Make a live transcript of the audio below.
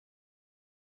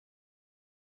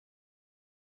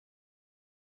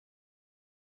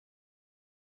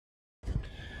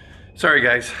Sorry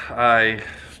guys, I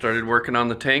started working on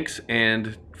the tanks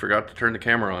and forgot to turn the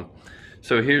camera on.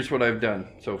 So here's what I've done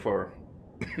so far.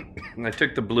 I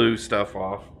took the blue stuff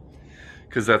off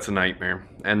because that's a nightmare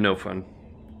and no fun.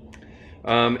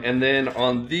 And then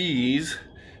on these,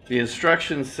 the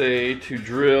instructions say to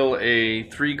drill a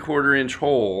 3/4 inch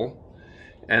hole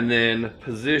and then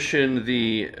position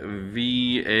the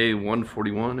VA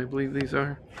 141, I believe these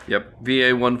are. Yep,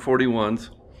 VA 141s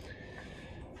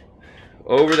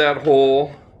over that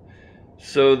hole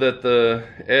so that the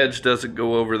edge doesn't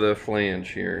go over the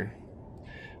flange here.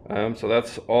 So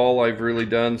that's all I've really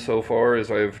done so far is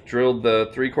I've drilled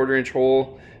the 3/4 inch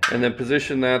hole and then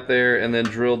positioned that there and then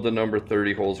drilled the number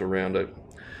 30 holes around it.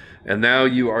 And now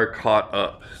you are caught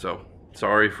up. So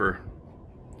sorry for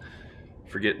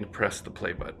forgetting to press the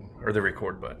play button or the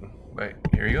record button. Right,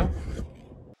 here you go.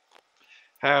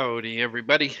 Howdy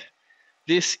everybody.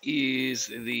 This is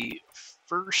the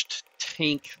first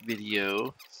tank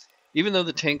video. Even though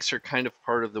the tanks are kind of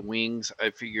part of the wings, I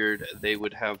figured they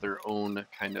would have their own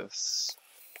kind of,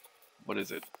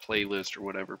 playlist or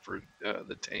whatever for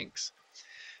the tanks.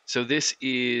 So this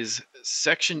is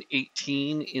section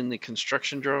 18 in the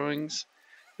construction drawings.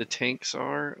 The tanks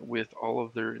are with all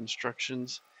of their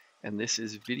instructions. And this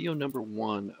is video number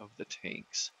 1 of the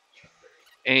tanks.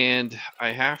 And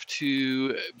I have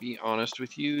to be honest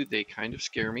with you, they kind of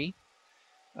scare me.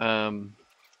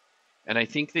 And I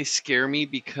think they scare me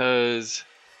because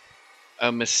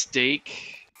a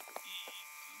mistake,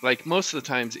 like most of the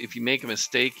times, if you make a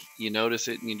mistake, you notice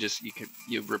it and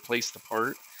you replace the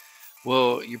part.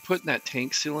 Well, you're putting that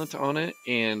tank sealant on it,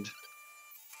 and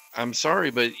I'm sorry,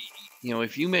 but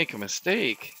if you make a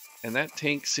mistake and that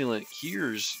tank sealant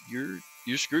cures, you're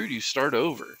screwed. You start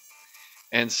over.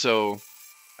 And so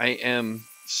I am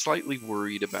slightly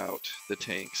worried about the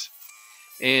tanks.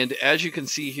 And as you can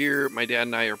see here, my dad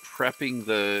and I are prepping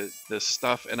the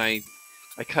stuff, and I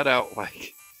cut out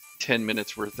like 10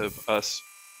 minutes worth of us,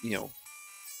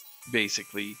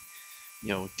 basically,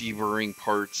 deburring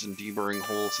parts and deburring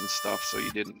holes and stuff, so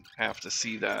you didn't have to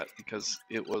see that because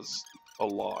it was a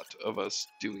lot of us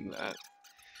doing that.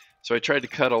 So I tried to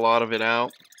cut a lot of it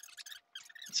out.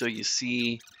 So you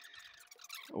see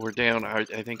we're down, I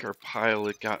think our pile,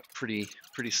 it got pretty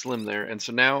slim there. And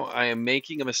so now I am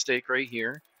making a mistake right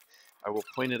here. I will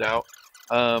point it out.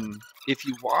 If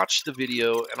you watch the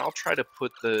video, and I'll try to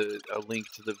put a link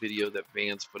to the video that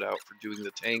Vance put out for doing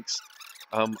the tanks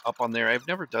up on there. I've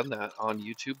never done that on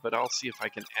YouTube, but I'll see if I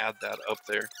can add that up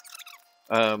there.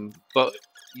 But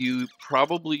you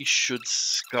probably should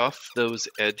scuff those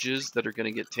edges that are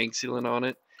going to get tank sealant on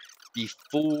it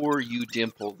before you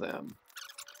dimple them.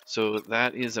 So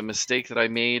that is a mistake that I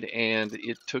made, and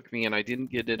it took me, and I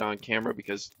didn't get it on camera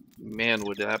because, man,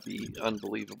 would that be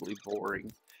unbelievably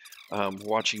boring,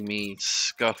 watching me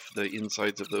scuff the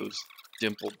insides of those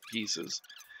dimpled pieces.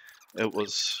 It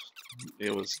was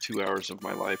 2 hours of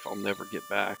my life I'll never get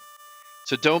back.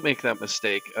 So don't make that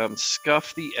mistake.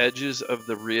 Scuff the edges of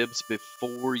the ribs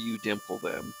before you dimple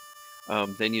them.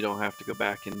 Then you don't have to go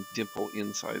back and dimple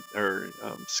inside, or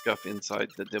scuff inside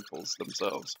the dimples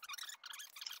themselves.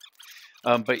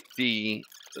 But the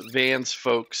Vans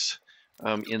folks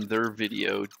in their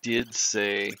video did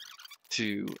say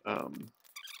to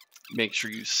make sure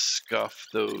you scuff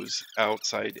those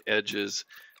outside edges.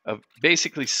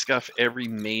 Basically scuff every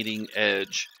mating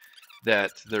edge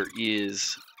that there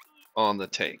is on the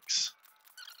tanks.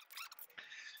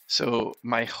 So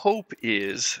my hope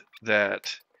is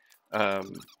that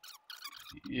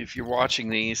if you're watching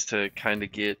these to kind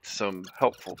of get some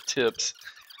helpful tips,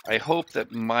 I hope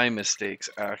that my mistakes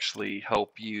actually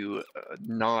help you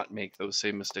not make those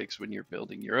same mistakes when you're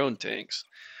building your own tanks.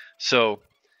 So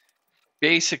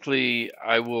basically,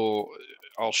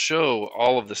 I'll show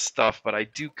all of the stuff, but I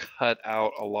do cut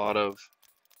out a lot of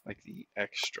like the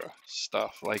extra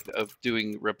stuff, like of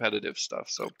doing repetitive stuff,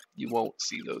 so you won't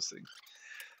see those things.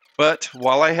 But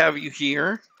while I have you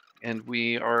here, and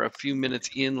we are a few minutes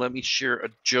in, let me share a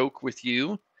joke with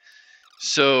you.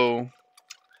 So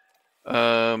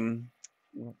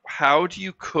how do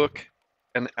you cook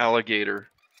an alligator?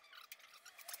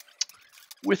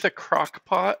 With a crock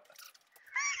pot?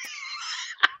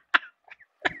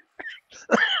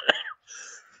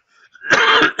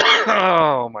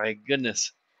 Oh my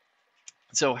goodness.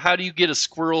 So how do you get a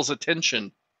squirrel's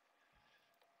attention?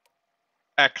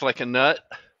 Act like a nut?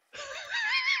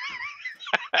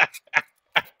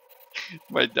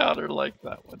 My daughter liked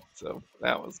that one, so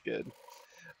that was good.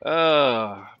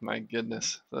 Oh my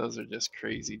goodness, those are just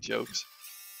crazy jokes.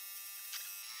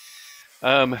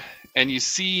 And you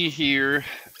see here,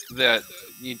 that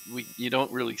you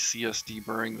don't really see us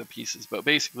deburring the pieces, but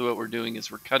basically what we're doing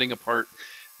is we're cutting apart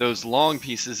those long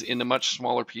pieces into much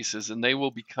smaller pieces, and they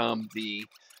will become the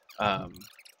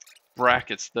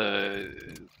brackets,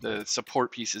 the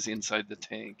support pieces inside the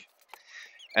tank.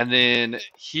 And then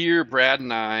here Brad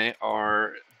and I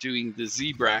are doing the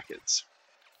Z brackets,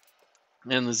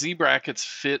 and the Z brackets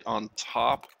fit on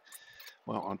top.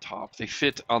 Well, on top, they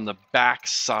fit on the back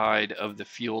side of the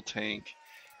fuel tank,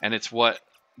 and it's what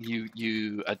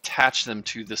you attach them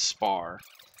to the spar.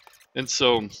 And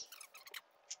so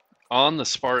on the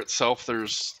spar itself,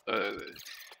 there's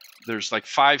like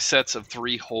 5 sets of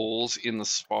 3 holes in the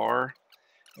spar.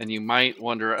 And you might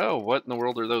wonder, oh, what in the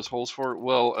world are those holes for?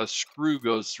 Well, a screw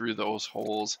goes through those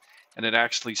holes, and it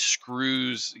actually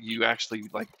screws, you actually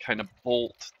like kind of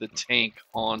bolt the tank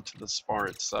onto the spar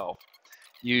itself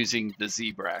using the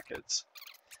Z brackets.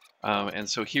 And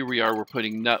so here we are, we're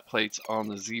putting nut plates on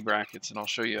the Z brackets, and I'll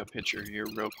show you a picture here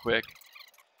real quick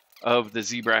of the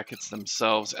Z brackets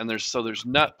themselves. And there's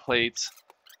nut plates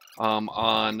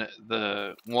on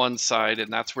the one side,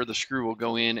 and that's where the screw will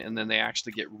go in, and then they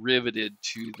actually get riveted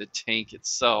to the tank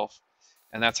itself,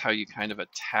 and that's how you kind of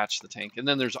attach the tank. And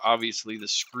then there's obviously the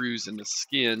screws in the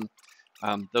skin,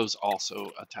 those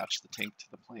also attach the tank to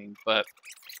the plane, but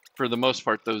for the most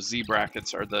part those Z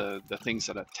brackets are the things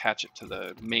that attach it to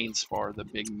the main spar, the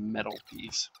big metal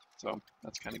piece. So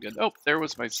that's kind of good. Oh, there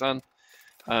was my son.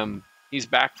 He's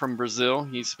back from Brazil.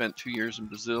 He spent 2 years in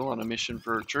Brazil on a mission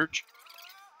for a church.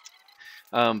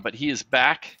 But he is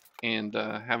back and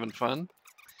having fun.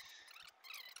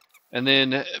 And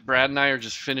then Brad and I are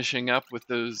just finishing up with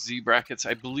those Z brackets.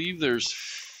 I believe there's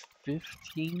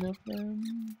 15 of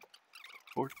them,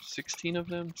 or 16 of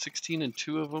them. 16 and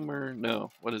 2 of them are,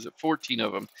 no, what is it? 14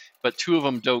 of them. But 2 of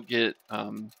them don't get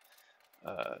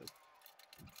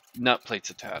nut plates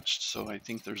attached. So I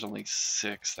think there's only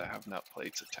 6 that have nut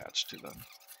plates attached to them.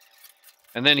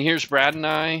 And then here's Brad and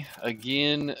I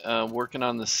again working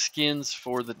on the skins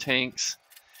for the tanks.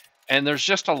 And there's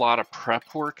just a lot of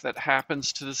prep work that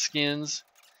happens to the skins.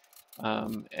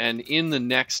 And in the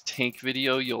next tank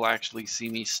video, you'll actually see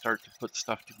me start to put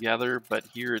stuff together. But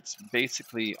here it's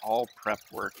basically all prep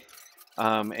work.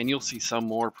 And you'll see some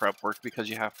more prep work because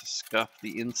you have to scuff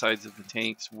the insides of the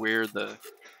tanks where the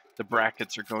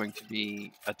brackets are going to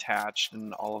be attached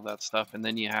and all of that stuff. And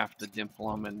then you have to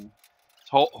dimple them, and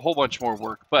whole bunch more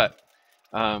work. But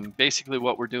basically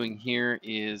what we're doing here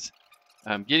is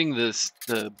getting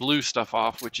the blue stuff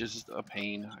off, which is a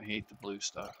pain. I hate the blue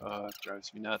stuff. It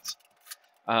drives me nuts.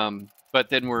 But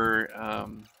then we're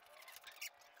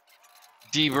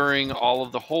deburring all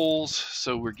of the holes,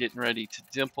 so we're getting ready to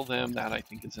dimple them. That I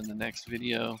think is in the next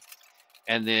video.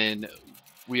 And then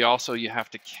we also, you have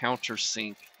to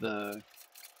countersink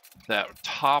that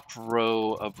top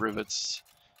row of rivets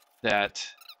that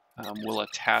will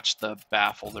attach the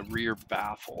baffle, the rear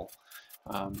baffle.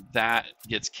 That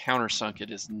gets countersunk.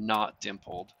 It is not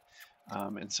dimpled.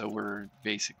 And so we're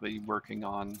basically working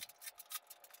on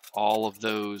all of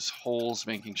those holes,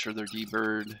 making sure they're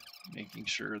deburred, making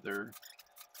sure they're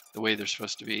the way they're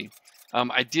supposed to be.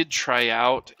 I did try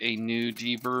out a new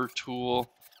deburr tool.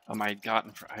 I'd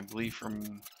gotten, I believe,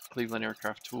 from Cleveland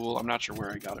Aircraft Tool. I'm not sure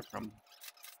where I got it from.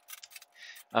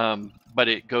 But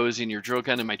it goes in your drill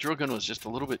gun, and my drill gun was just a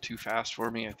little bit too fast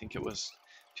for me. I think it was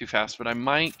too fast, but I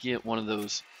might get one of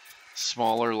those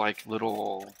smaller, like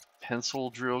little pencil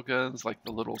drill guns, like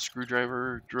the little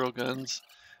screwdriver drill guns,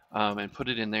 and put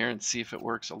it in there and see if it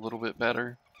works a little bit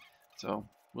better. So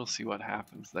we'll see what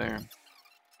happens there.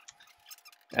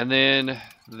 And then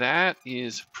that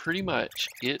is pretty much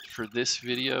it for this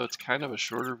video. It's kind of a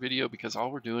shorter video because all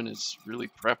we're doing is really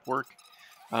prep work.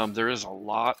 There is a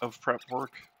lot of prep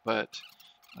work, but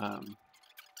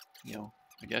you know,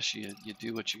 I guess you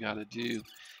do what you got to do.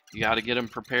 You got to get them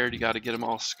prepared. You got to get them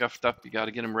all scuffed up. You got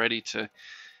to get them ready to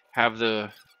have the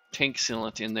tank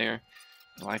sealant in there.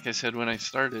 And like I said when I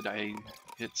started,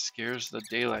 it scares the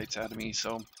daylights out of me.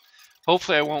 So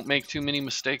hopefully I won't make too many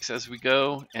mistakes as we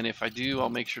go. And if I do, I'll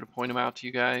make sure to point them out to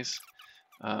you guys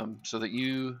so that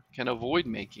you can avoid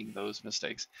making those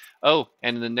mistakes. Oh,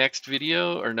 and in the next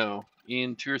video, or no,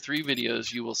 in 2 or 3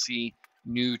 videos, you will see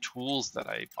new tools that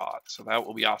I bought. So that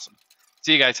will be awesome.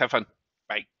 See you guys. Have fun.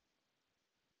 Bye.